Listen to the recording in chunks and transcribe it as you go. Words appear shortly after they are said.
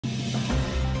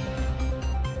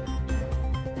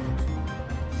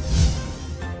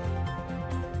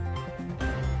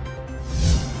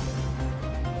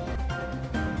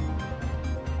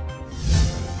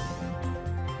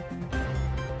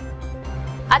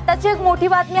आताची एक मोठी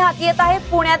बातमी हाती येत आहे।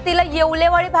 पुण्यातील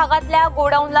येवलेवाडी भागातल्या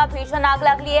गोडाऊनला भीषण आग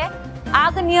लागली आहे।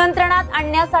 आग नियंत्रणात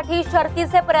आणण्यासाठी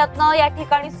शर्थीचे प्रयत्न या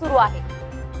ठिकाणी सुरू आहे।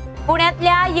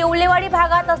 पुण्यातल्या येवलेवाडी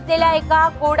भागात असलेल्या एका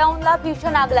गोडाऊनला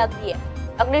भीषण आग लागली आहे।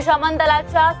 अग्निशमन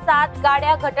दलाच्या 7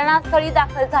 गाड्या घटनास्थळी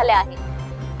दाखल झाल्या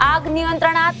आहेत। आग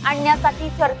नियंत्रणात आणण्यासाठी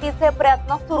शर्थीचे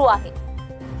प्रयत्न सुरू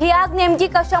आहेत। ही आग नेमकी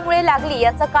कशामुळे लागली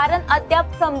याचं कारण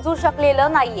अद्याप समजू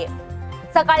शकलेलं नाहीये।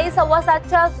 सकाळी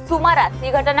 7:15च्या सुमारास ही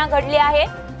घटना घडली आहे।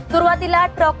 सुरुवातीला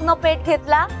ट्रकनं पेट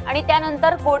घेतला आणि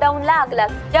त्यानंतर गोडाऊनला आग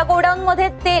लागली। या गोडाऊन मध्ये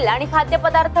तेल आणि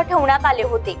खाद्यपदार्थ ठेवण्यात आले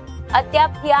होते।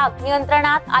 अद्याप ही आग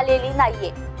नियंत्रणात आलेली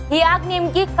नाहीये। ही आग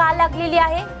नेमकी का लागलेली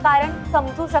आहे कारण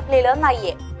समजू शकलेलं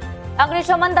नाहीये।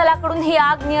 अग्निशमन दलाकडून ही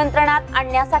आग नियंत्रणात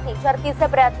आणण्यासाठी शर्थीचे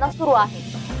प्रयत्न सुरू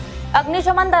आहेत।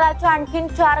 अग्निशमन दलाच्या आणखी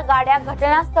 4 गाड्या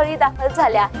घटनास्थळी दाखल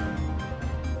झाल्या आहेत।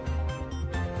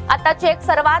 आताची एक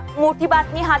सर्वात मोठी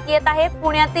बातमी हाती येत आहे।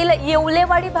 पुण्यातील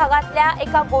येवलेवाडी भागातल्या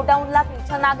एका गोडाऊनला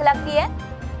भीषण आग लागली आहे।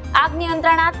 आग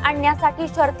नियंत्रणात आणण्यासाठी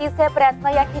शर्थीचे प्रयत्न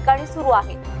या ठिकाणी सुरू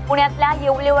आहेत। पुण्यातल्या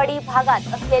येवलेवाडी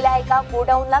भागात असलेल्या एका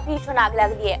गोडाऊनला भीषण आग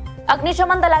लागली आहे।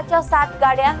 अग्निशमन दलाच्या 7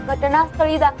 गाड्या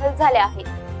घटनास्थळी दाखल झाल्या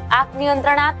आहेत। आग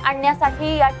नियंत्रणात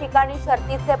आणण्यासाठी या ठिकाणी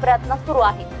शर्थीचे प्रयत्न सुरू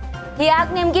आहेत। ही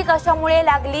आग नेमकी कशामुळे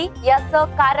लागली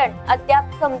याचं कारण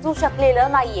अद्याप समजू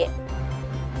शकलेलं नाहीये।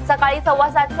 सकाळी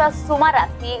 7:15च्या सुमारास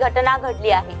ही घटना घडली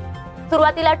आहे।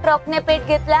 सुरुवातीला ट्रकने पेट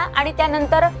घेतला आणि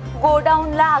त्यानंतर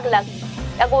गोडाऊनला आग लागली।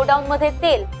 या गोडाऊन मध्ये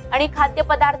तेल आणि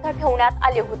खाद्यपदार्थ ठेवण्यात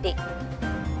आले होते।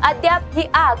 अद्याप ही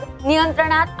आग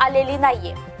नियंत्रणात आलेली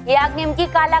नाहीये। ही आग नेमकी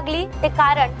का लागली ते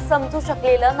कारण समजू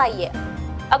शकलेलं नाहीये।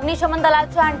 अग्निशमन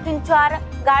दलाच्या आणखी 4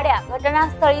 गाड्या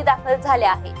घटनास्थळी दाखल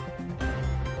झाल्या आहेत।